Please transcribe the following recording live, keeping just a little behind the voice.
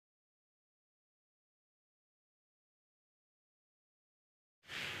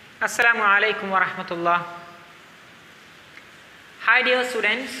Assalamu alaikum wa rahmatullah. Hi dear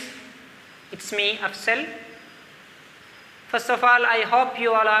students, it's me AFSAL. First of all, I hope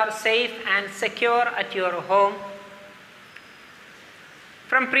you all are safe and secure at your home.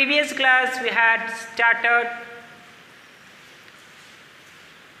 From previous class we had started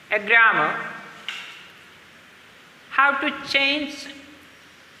a grammar, how to change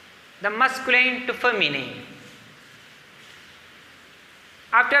the masculine to feminine.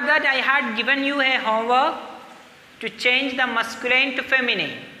 After that, I had given you a homework to change the masculine to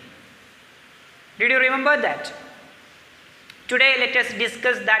feminine. Did you remember that? Today, let us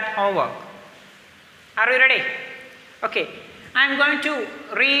discuss that homework. Are you ready? Okay. I am going to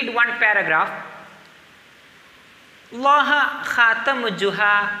read one paragraph. الله خاتم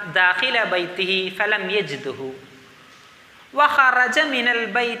جها داخل بيته فلم يجده وخرج من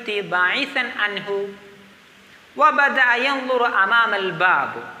البيت باعثا عنه وبدأ ينظر أمام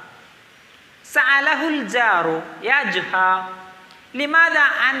الباب سأله الجار يا جها لماذا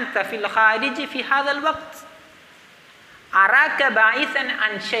أنت في الخارج في هذا الوقت أراك باعثا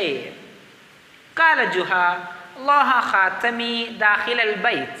عن شيء قال جها الله خاتمي داخل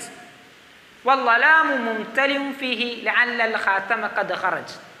البيت والظلام ممتلئ فيه لعل الخاتم قد خرج.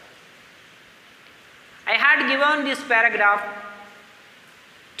 I had given this paragraph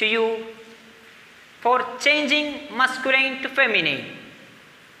to you for changing masculine to feminine.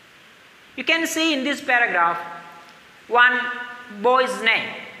 You can see in this paragraph one boy's name.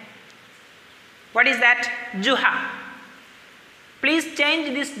 What is that? Juha. Please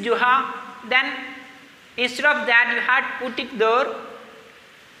change this Juha. Then instead of that you had put it there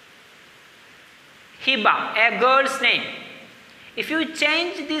Hiba, a girl's name. If you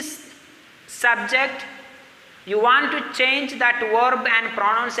change this subject, you want to change that verb and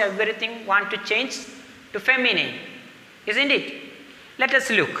pronouns, everything want to change to feminine, isn't it? Let us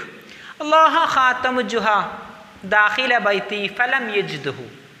look. Allah khatamu juha dakhila bayti falam yajduhu.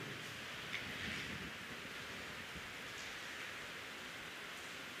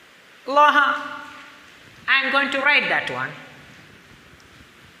 Allah, I am going to write that one.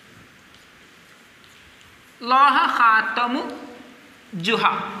 Allah khatamu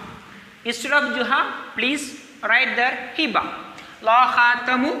juha. Instead of juha, please write there hiba. La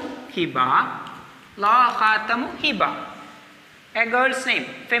khatamu hiba. La khatamu hiba. A girl's name,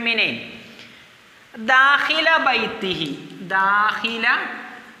 feminine. Dakhila baytihi. Dakhila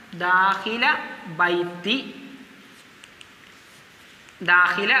bayti.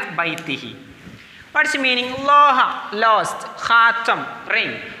 Dakhila baytihi. What's the meaning? Laha, lost. Khatam,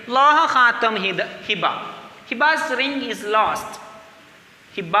 ring. Laha khatam hiba. Hiba's ring is lost.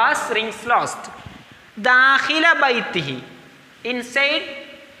 Hiba's ring is lost. Dakhila baytihi, inside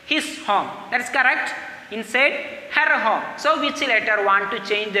his home. That's correct. Inside her home. So which letter want to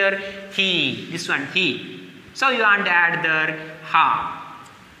change there? He. This one, he. So you want to add there ha.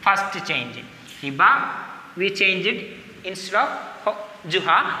 First change it. Hiba, we change it instead of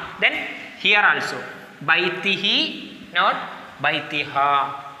juha. Then here also baytihi, not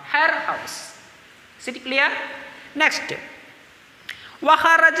baytiha. Her house. Is it clear? Next.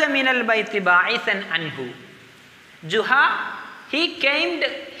 وَخَرَجَ مِنَ الْبَيْتِ بَاعِثًا عَنْهُ. Juha, he came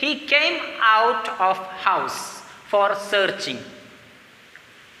out of house for searching.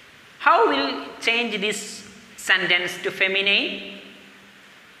 How will change this sentence to feminine?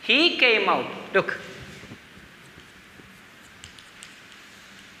 He came out. Look.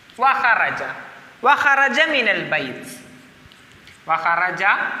 وَخَرَجَ مِنَ الْبَيْتِ. وَخَرَجَ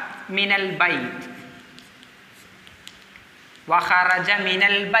مِنَ الْبَيْتِ. وَخَرَجَ مِنَ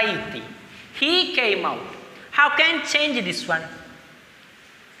الْبَيْتِ. He came out. How can change this one?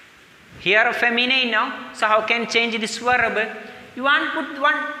 Here feminine now. So how can change this verb? You want to put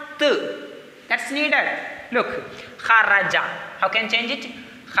one t. That's needed. Look. Kharaja. How can change it?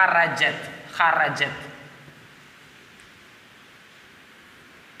 Kharajat. Kharajat.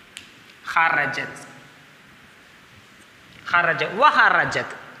 Kharajat. Kharajat.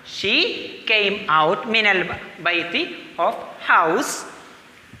 Waharajat. She came out min al-bayti of house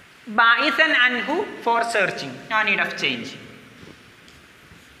ba'ithan anhu for searching. No need of change.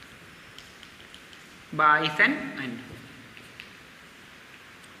 Ba'ithan anhu.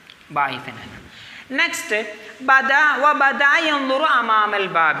 Ba'ithan anhu. Next, bada wa bada yanzuru amam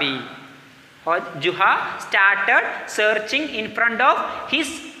al-babi. Juha started searching in front of his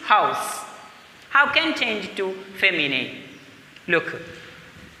house. How can change to feminine? Look.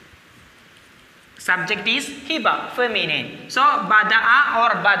 Subject is hiba, feminine. So, bada'a or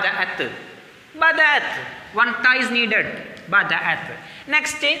bada'at. Bada'at. One ta is needed. Bada'at.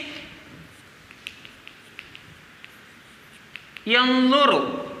 Next,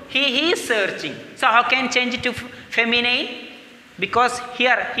 yanzuru. he is searching. So how can change it to feminine? Because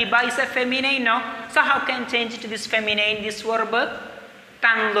here hiba is a feminine, no? So how can change it to this feminine, this verb?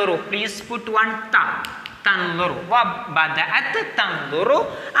 Tanzuru. Please put one ta. Tanzuru. Wa bada'at tanzuru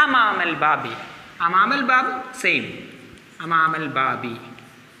amam al-babi. Amam al-bab, same. Amam al-babi.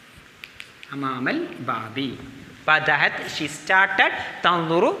 Amam al-babi. Bada'at, she started.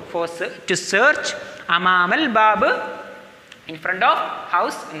 Tanzuru, to search. Amam al-bab, in front of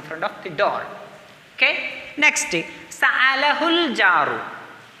house, in front of the door. Okay. Next, sa'alahul jaru.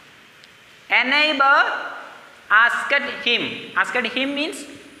 A neighbor asked him. Asked him means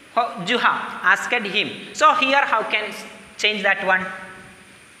juha. Asked him. So here how can change that one?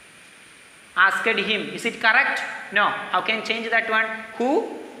 Asked him. Is it correct? No. How can change that one?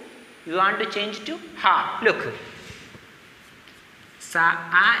 Who? You want to change to ha. Look.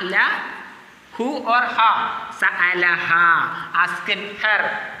 Sa'ala. Who or ha? Sa'alaha. Asked her.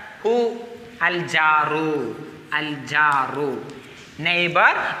 Who? Al-jaru. Al-jaru.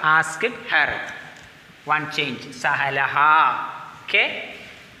 Neighbor asked her. One change. Sa'alaha. Okay.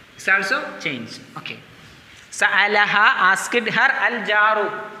 It's also change. Okay. Sa'alaha, asked her. Al-jaru.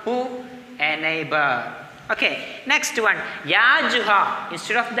 Who? A neighbor. Okay. Next one. Ya juha.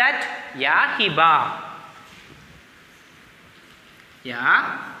 Instead of that, ya hiba.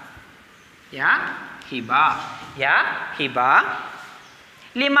 Ya hiba. Ya hiba.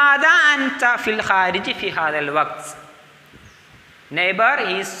 Limada anta fil kharij fi hadha al-waqt. Neighbor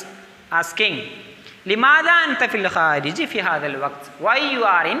is asking, Limada anta fil kharij fi hadha al-waqt. Why you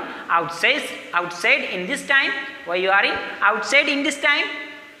are in outside in this time? Why you are in outside in this time?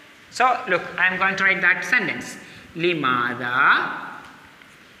 So look, I am going to write that sentence. Limada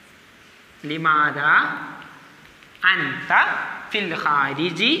anta fil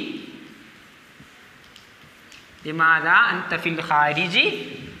kharij. لماذا أنت في الخارج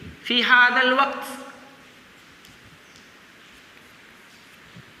في هذا الوقت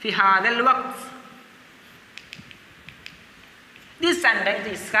في هذا الوقت. This sentence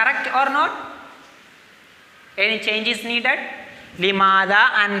is correct or not? Any change is needed? لماذا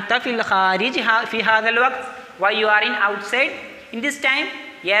أنت في الخارج في هذا الوقت. Why you are in outside in this time?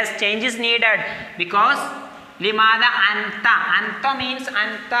 Yes, change is needed because لماذا أنت. Anta means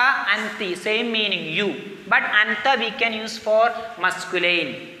anta, anti, same meaning, you. But anta we can use for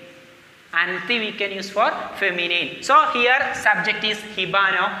masculine. Anti we can use for feminine. So here subject is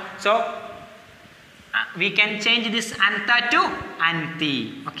hibano. So we can change this anta to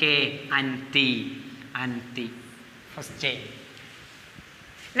anti. Okay, anti. First change.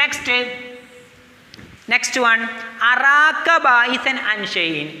 Next one. Araka ba'ithan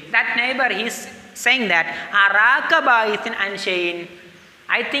anshayin. That neighbor is saying that araka ba'ithan anshayin.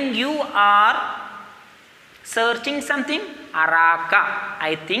 I think you are searching something. Araka.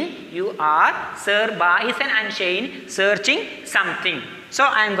 I think you are ba'ithan anshayin, searching something. So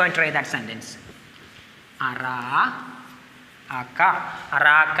I am going to write that sentence. Araka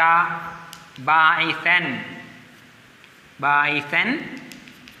ba'ithan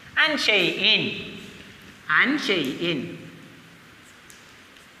anshayin.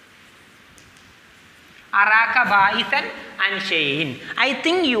 Araka ba'ithan anshayin. I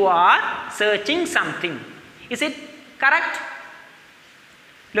think you are searching something. Is it correct?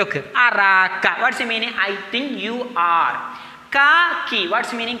 Look, araka. What's the meaning? I think you are. Ka ki.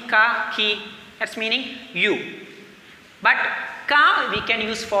 What's the meaning? Ka ki. That's meaning you. But ka we can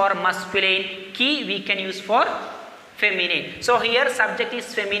use for masculine. Ki we can use for feminine. So here subject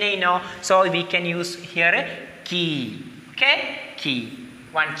is feminine. No? So we can use here ki. Okay? Ki.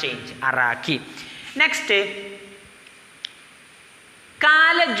 One change. Araki. Next,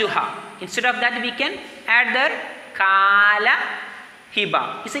 kala juha. Instead of that we can add the kala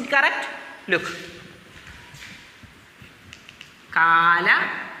hiba. Is it correct? Look.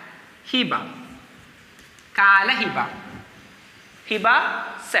 Kala hiba. Hiba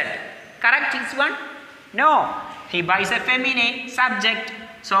said. Correct is one? No. Hiba is a feminine subject.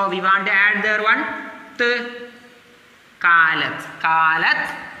 So we want to add there one. Kalat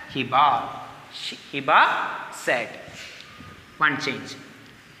hiba. Hiba said. One change.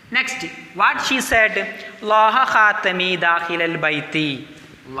 Next, what she said? Laha khatami dakhil al-bayti.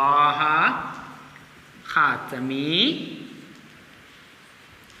 Laha khatami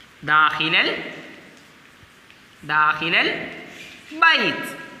dakhil al-bayt.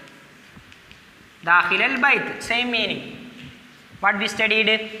 Dakhil al-bayt. Same meaning. What we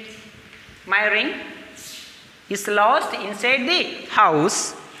studied? My ring is lost inside the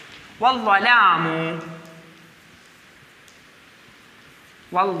house. Wal-dhalamu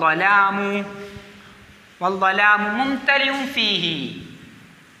mumtaliun fihi.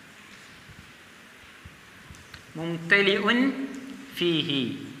 ممتلئ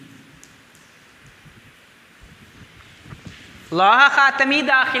فيه. الله خاتمي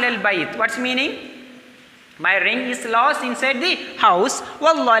داخل البيت. What's meaning? My ring is lost inside the house.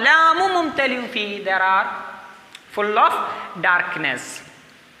 وَالظَّلَامُ مُمْتَلِئٌ فِيهِ. There are full of darkness.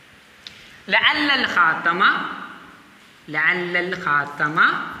 لعل الخاتم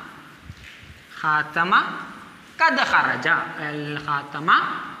خاتم قد خرج. الخاتم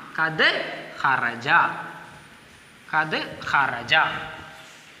قد خرج.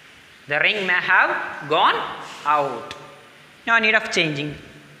 The ring may have gone out. No need of changing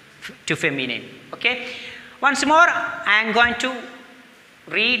to feminine. Okay. Once more, I am going to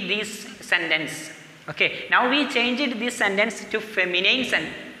read this sentence. Okay. Now we changed this sentence to feminine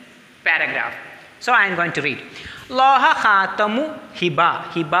paragraph. So I am going to read. Laha khatamu hiba.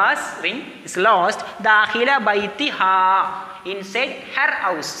 Hiba's ring is lost. Dakhila baytiha. Inside her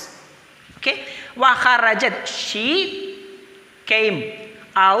house. Okay. Wa kharajat. She came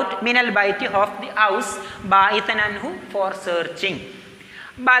out min al bayti of the house. Ba'ithan anhu, for searching.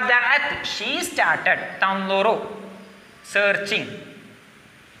 Bada'at. She started. Tanzuru. Searching.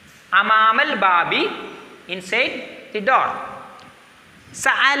 Amamal babi. Inside the door.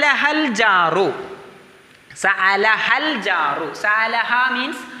 Sa'alahal jaru. Sa'alaha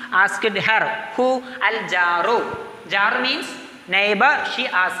means asked her. Who? Al jaru. Jar means neighbor. She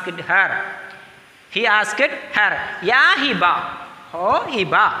asked her. He asked her. Ya hiba. Oh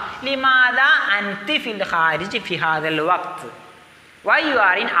hiba. Limada anti fil kharij fi hadha al waqt. Why you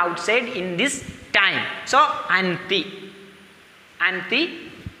are in outside in this time? So anti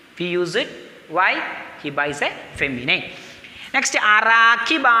we use it. Why? Hiba is a feminine. Next,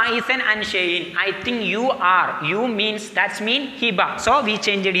 araki ba'ithan an shay'in. I think you are. You means, that's mean hiba. So we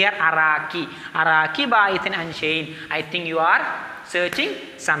changed it here. Araki ba'ithan an shay'in. I think you are searching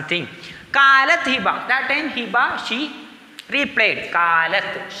something. Qalat hiba. That time hiba, she replied.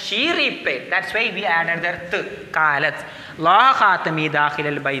 Qalat. She replied. That's why we added the qalat. La khatami dakhil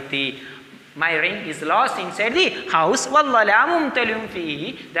al bayti. My ring is lost inside the house. وَالظَّلَامُ مُمْتَلِئٌ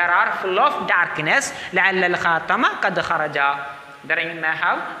فِيهِ. There are full of darkness. لَعَلَّ الْخَاتَمَ قَدْ خَرَجَ. The ring may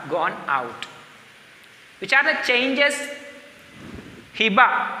have gone out. Which are the changes?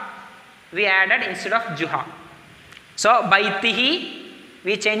 Hiba we added instead of juha. So baitihi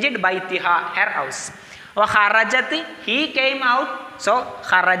we changed it baitiha, her house. Wa kharajat, he came out. So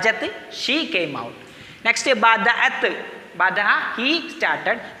kharajat, she came out. Next bada'at. Bada'a, he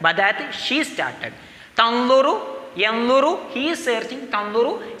started. Bada'at, she started. Tanzuru, yanzuru, he is searching.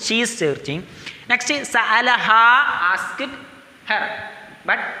 Tanzuru, she is searching. Next is sa'alaha, asked her.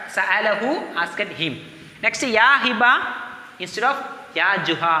 But sa'alahu, asked him. Next is ya hiba, instead of ya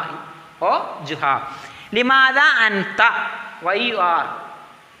juha or juha. Limada anta, why you are?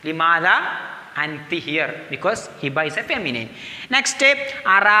 Limada anti here, because hiba is a feminine. Next step,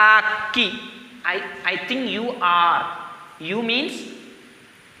 araki, I think you are. You means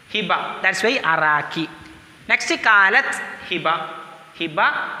hiba. That's why araki. Next, kalat hiba.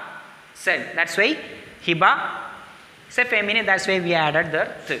 Hiba said. That's why hiba is a feminine. That's why we added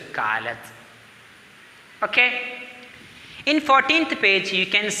the kalat. Okay. In 14th page, you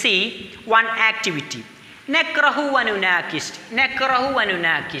can see one activity. Nakrahu wa nunakish. Nakrahu wa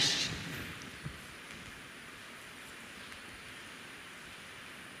nunakish.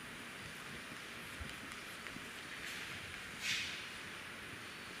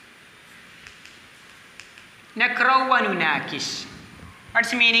 Nakraw wa nunakish.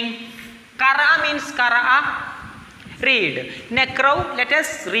 What's meaning? Qara'a means qara'a, read. Nakraw, let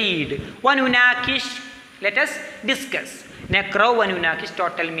us read. Wa nunakish, let us discuss. Nakraw wa nunakish,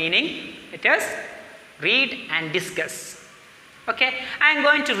 total meaning, let us read and discuss. Okay, I am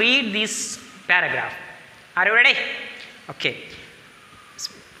going to read this paragraph. Are you ready? Okay.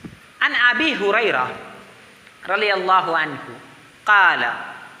 An Abi Hurairah radiyallahu anhu qala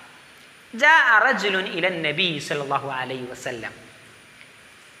جاء رجل إلى النبي صلى الله عليه وسلم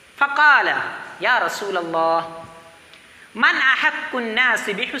فقال يا رسول الله من أحق الناس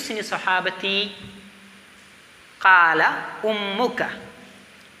بحسن صحابتي قال أمك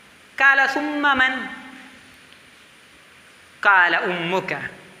قال ثم من قال أمك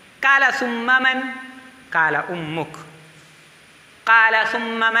قال ثم من قال أمك قال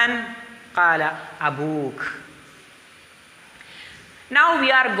ثم من قال أبوك. Now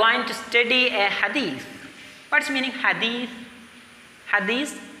we are going to study a hadith. What's meaning hadith?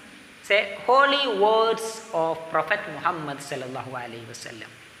 Hadith say holy words of Prophet Muhammad sallallahu alaihi wasallam.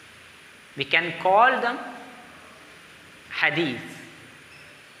 We can call them hadith.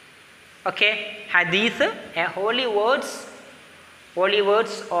 Okay, hadith, a holy words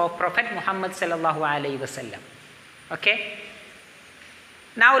of Prophet Muhammad sallallahu alaihi wasallam. Okay.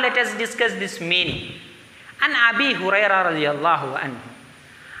 Now let us discuss this meaning. An Abi Hurairah radiyallahu anhu.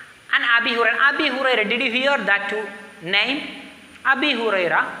 An Abi Hurairah. Abi Hurairah. Did you hear that name? Abi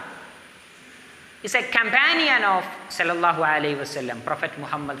Hurairah is a companion of sallallahu alaihi wasallam, Prophet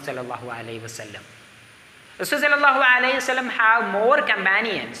Muhammad sallallahu alaihi wasallam. Rasul sallallahu alaihi wasallam have more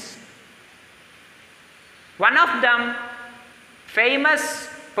companions. One of them, famous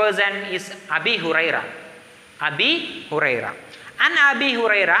person, is Abi Hurairah. Abi Hurairah. And Abi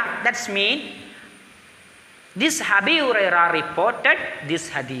Hurairah, that's mean this Abi Hurairah reported this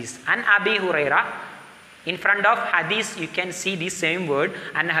hadith. And Abi Hurairah, in front of hadith you can see the same word,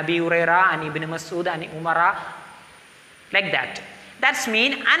 and Abi Hurairah and Ibn Mas'ud and Umara, like that. That's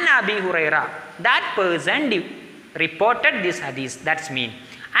mean an Abi Hurairah, that person reported this hadith. That's mean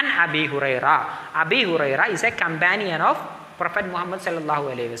an Abi Hurairah. Abi Hurairah is a companion of Prophet Muhammad sallallahu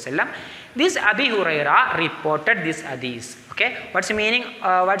alaihi wasallam. This Abi Hurairah reported this hadith. Okay, what's the meaning?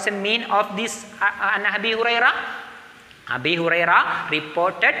 What's the mean of this an Abi Hurairah? Abi Hurairah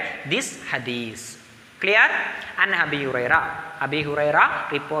reported this hadith. Clear? An Abi Hurairah. Abi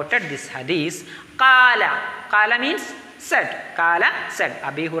Hurairah reported this hadith. Qala. Qala means said. Qala said.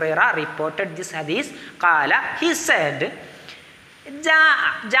 Abi Hurairah reported this hadith. Qala, he said.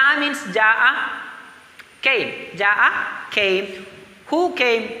 Ja'a. Ja'a means ja'a, came. Ja'a, came. Who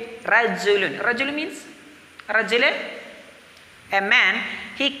came? Rajulun. Rajul means rajul, a man.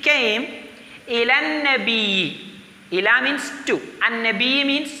 He came. Ilan Nabi. Ila means to. And Nabi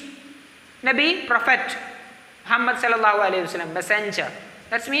means Nabi, prophet. Muhammad sallallahu alayhi wasallam, messenger.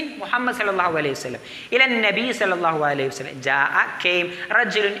 That's mean Muhammad sallallahu alayhi wasallam. Ilan Nabi sallallahu alayhi wasallam. Ja'a, came.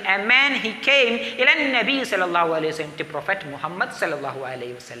 Rajulun, a man, he came. Ilan Nabi sallallahu alayhi wasallam, to Prophet Muhammad sallallahu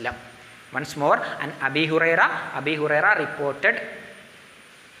alayhi wasallam. Once more, and Abi Hurairah reported.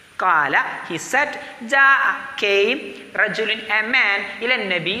 Qala, he said. Ja'a, came. Rajulun, a man. Ilan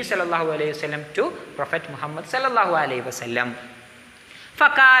Nabi sallallahu alayhi wasallam, to Prophet Muhammad sallallahu alayhi wasallam.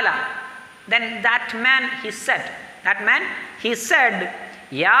 Faqala, then that man he said,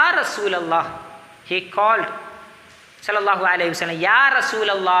 Ya Rasulallah. He called sallallahu alayhi wasallam, Ya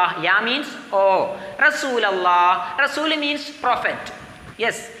Rasulallah. Ya means oh, Rasulallah. Rasul means prophet.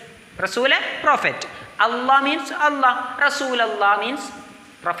 Yes, Rasul, prophet. Allah means Allah. Rasulallah means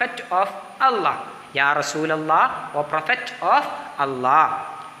prophet of Allah. Ya Rasulallah, or prophet of Allah.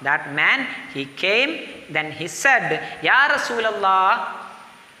 That man, he came, then he said, Ya Rasulallah,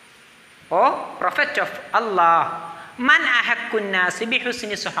 O Prophet of Allah, man ahakkun nasi bi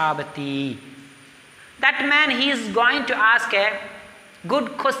husni sahabati. That man, he is going to ask a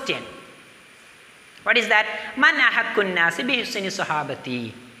good question. What is that? Man ahakkun nasi bi husni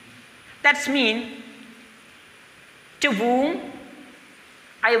sahabati. That's mean to whom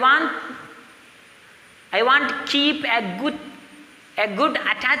I want to keep a good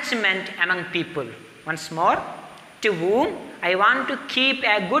attachment among people. Once more, to whom I want to keep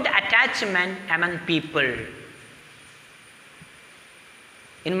a good attachment among people.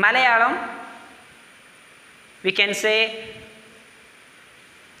 In Malayalam, we can say,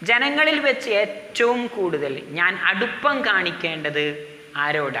 ജനങ്ങളിൽ വെച്ച് ഏറ്റവും കൂടുതൽ ഞാൻ അടുപ്പം കാണിക്കേണ്ടത്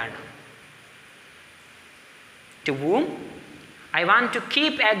ആരോടാണ്? To whom I want to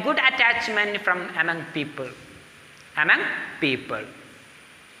keep a good attachment from among people. Among people.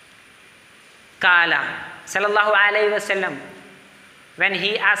 Kala sallallahu alayhi wasallam, when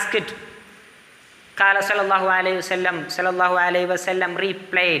he asked, Kala sallallahu alayhi wasallam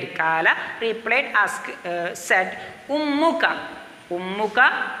replied. Kala replied, said, Ummuka,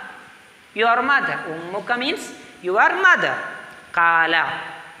 your mother. Ummuka means your mother. Kala,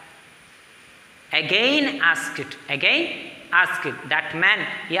 again asked. That man,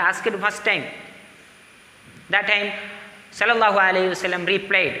 he asked first time. That time, sallallahu alayhi wasallam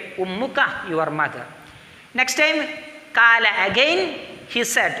replied, Ummuka, your mother. Next time, Kala, again he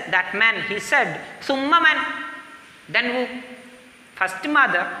said, that man, he said, Summa man, then who? First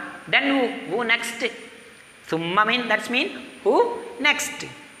mother, then who? Who next? Summa mean, that's mean who? Next.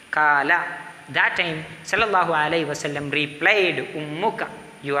 Kala, that time, sallallahu alayhi wasallam replied, Ummuka,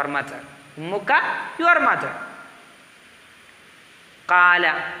 your mother. Ummuka, your mother.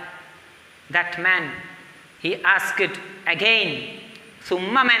 Kala, that man, he asked again,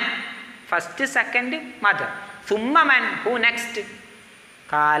 Summa man, first, second, mother. Summa man, who next?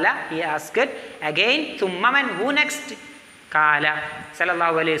 Kala, he asked again, Summa man, who next? Kala,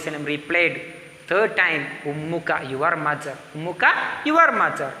 sallallahu alayhi wasallam replied, third time, Ummuka, your mother. Ummuka, your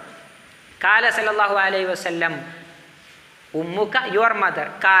mother. Kala, sallallahu alayhi wasallam, Ummuka, your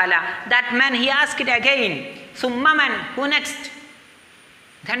mother. Kala, that man, he asked again, Summa man, who next?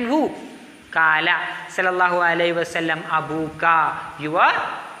 Then who? Kala sallallahu alayhi wasallam abuka, your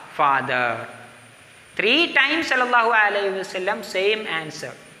father. 3 times sallallahu alayhi wasallam same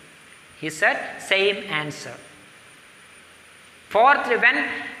answer. He said same answer. Fourth, when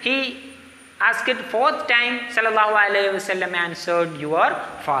he asked 4th time, sallallahu alayhi wasallam answered, your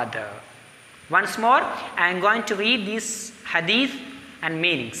father. Once more, I am going to read this hadith and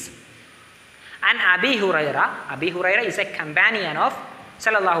meanings. And Abi Huraira is a companion of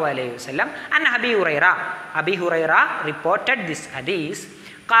sallallahu alayhi wasallam. And Abi Huraira reported this hadith.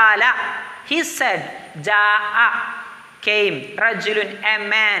 Qala, he said, Ja'a, came, rajulun, a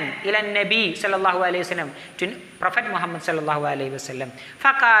man, ila nabi sallallahu alayhi wasallam, to Prophet Muhammad sallallahu alayhi wasallam.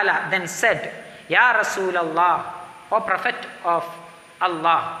 Faqala, then said, Ya Rasulallah, O Prophet of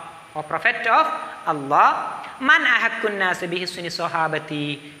Allah, O Prophet of Allah, man ahakkun nas bihi sunni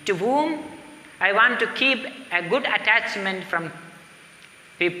sahabati, to whom I want to keep a good attachment from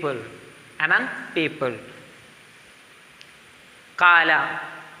people, among people. Qala,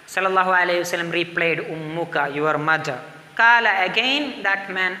 sallallahu alayhi wasallam replied, ummuka, your mother. Qala, again that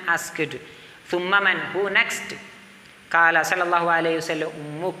man asked, thumma man, who next? Qala sallallahu alayhi wasallam,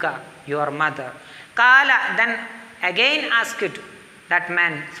 ummuka, your mother. Qala, then again asked that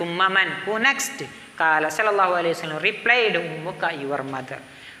man, thumma man, who next? Qala sallallahu alayhi wasallam replied, ummuka, your mother.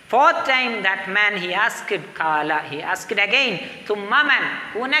 4th time that man he asked, Qala, he asked again, thumma man,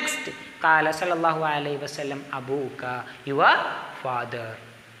 who next? Qala sallallahu alayhi wasallam, abuka, your father.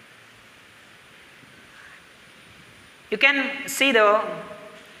 You can see the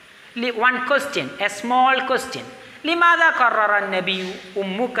one question, a small question. لماذا قرر النبي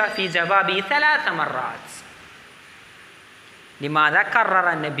أمك في جوابه 3 مرات؟ لماذا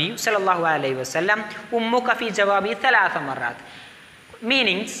قرر النبي صلى الله عليه وسلم أمك في جوابه 3 مرات?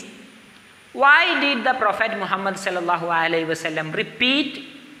 Meanings, why did the Prophet Muhammad sallallahu alaihi wasallam repeat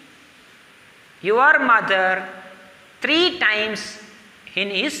your mother 3 times in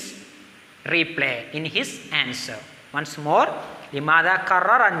his reply, in his answer? Once more, لماذا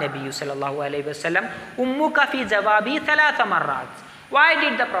قرر النبي صلى الله عليه وسلم أمك في جوابي 3 مرات? Why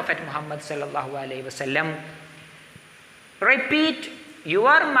did the Prophet Muhammad صلى الله عليه وسلم repeat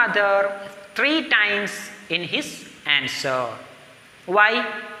your mother 3 times in his answer? Why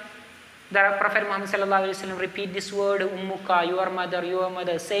the Prophet Muhammad صلى الله عليه وسلم repeat this word ummuka, your mother,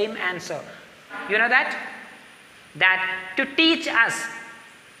 same answer? You know that? That to teach us,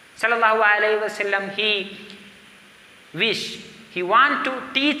 sallallahu alaihi wasallam, he want to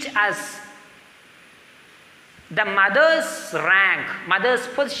teach us the mother's rank, mother's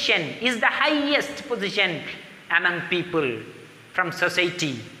position is the highest position among people from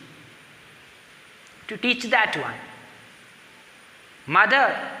society. To teach that one.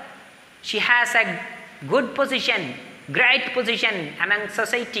 Mother, she has a good position, great position among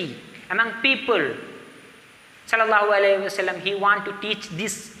society, among people. Sallallahu alaihi wasallam, he want to teach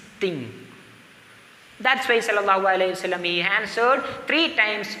this thing. That's why sallallahu alaihi wasallam he answered 3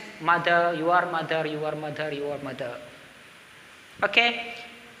 times, mother, your mother, your mother, your mother. Okay?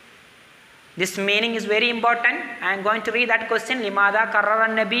 This meaning is very important. I am going to read that question. Limada karrara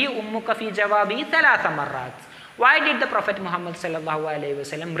an-nabi ummuka fi jawabi 3 marrat. Why did the Prophet Muhammad sallallahu alaihi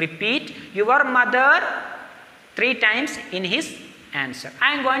wasallam repeat your mother 3 times in his answer?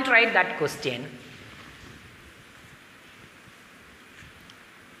 I am going to write that question.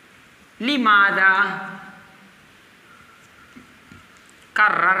 Limada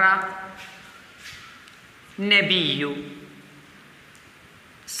karrara nabiyyu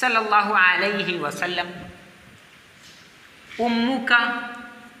sallallahu alayhi wasallam ummuka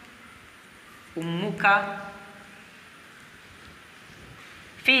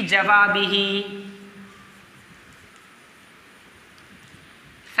fi jawabihi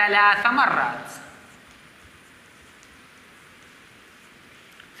 3 marrat.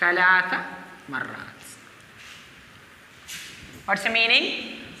 3 marrat. What's the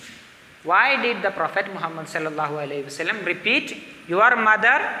meaning? Why did the Prophet Muhammad sallallahu alaihi wasallam repeat your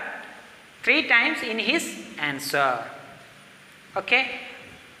mother 3 times in his answer? Okay.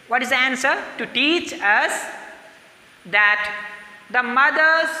 What is the answer? To teach us that the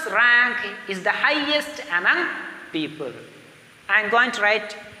mother's rank is the highest among people. I am going to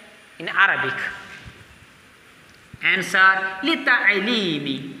write in Arabic. Answer,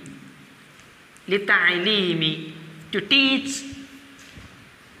 lita'ilimi, to teach,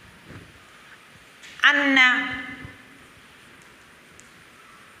 anna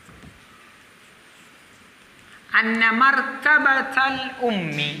martabatal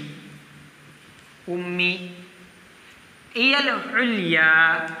ummi hiya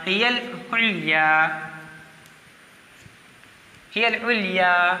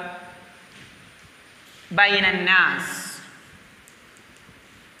al-ulya بين الناس.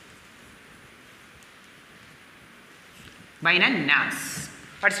 بين الناس.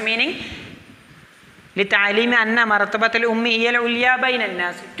 What's the meaning? لتعليم أن مرتبة الأم هي العليا بين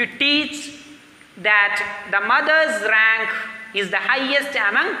الناس. To teach that the mother's rank is the highest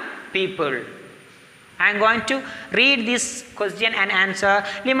among people. I am going to read this question and answer.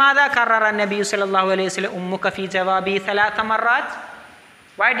 لماذا كرر النبي صلى الله عليه وسلم أمك في جوابه 3 مرات?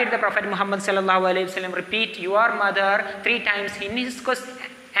 Why did the Prophet Muhammad صلى الله عليه وسلم repeat your mother 3 times in his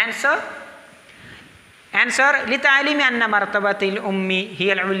answer? Answer. لتعليم أن مرتبة الأم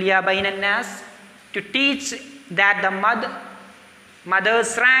هي العليا بين الناس. To teach that the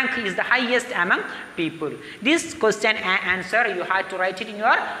mother's rank is the highest among people. This question and answer you have to write it in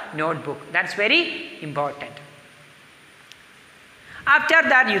your notebook. That's very important. After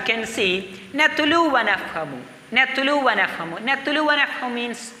that you can see نتلو ونفهم. نتلو ونفهم. نتلو ونفهم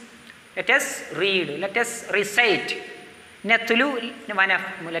means let us read, let us recite. نتلو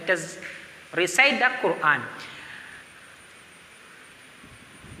ونفهم. Let us recite the Quran.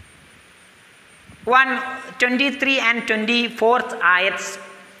 23 and 24th ayats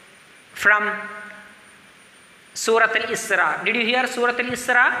from Surah Al-Isra. Did you hear Surah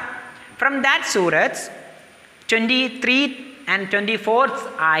Al-Isra? From that surah, 23 and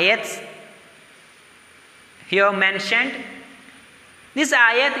 24th ayats here mentioned. This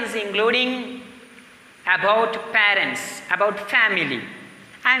ayat is including about parents, about family.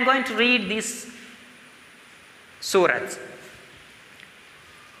 I am going to read these surahs.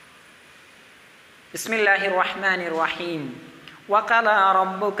 بسم الله الرحمن الرحيم وقضى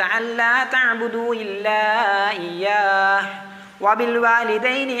ربك ألا تعبدوا إلا إياه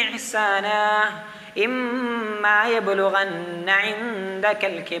وبالوالدين إحسانا إما يبلغن عندك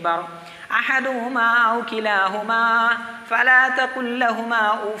الكبر أحدهما أو كلاهما فلا تقل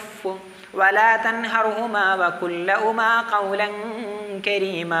لهما أف ولا تنهرهما وقل لهما قولا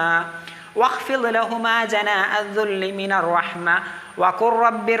كريما واخفض لهما جناح الذل من الرحمة وقل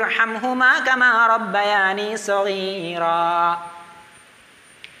رب ارحمهما كما ربياني صغيرا.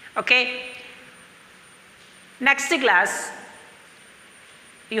 Okay, next class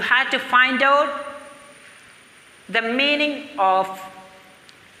you have to find out the meaning of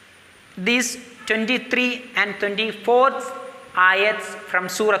these 23 and 24th ayats from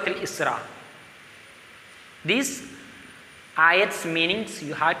Surah Al-Isra. These ayats meanings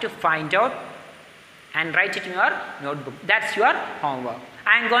you have to find out and write it in your notebook. That's your homework.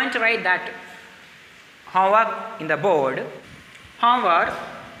 I am going to write that homework in the board. Homework.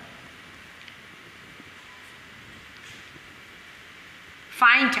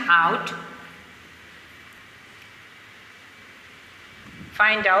 Find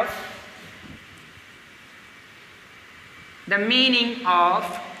out the meaning of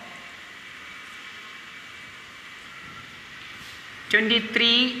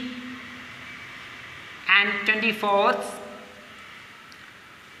 23 and 24th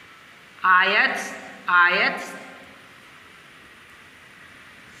ayats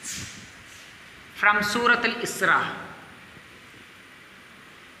from Surah Al-Isra.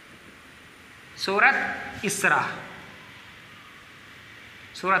 Surah Isra.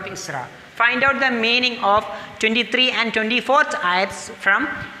 Surah Isra. Find out the meaning of 23 and 24th ayats from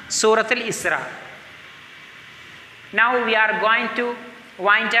Surah Al-Isra. Now we are going to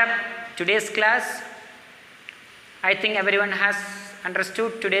wind up today's class. I think everyone has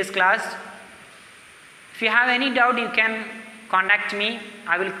understood today's class. If you have any doubt, you can contact me.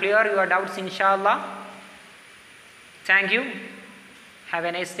 I will clear your doubts, inshallah. Thank you. Have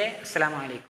a nice day. Assalamu alaikum.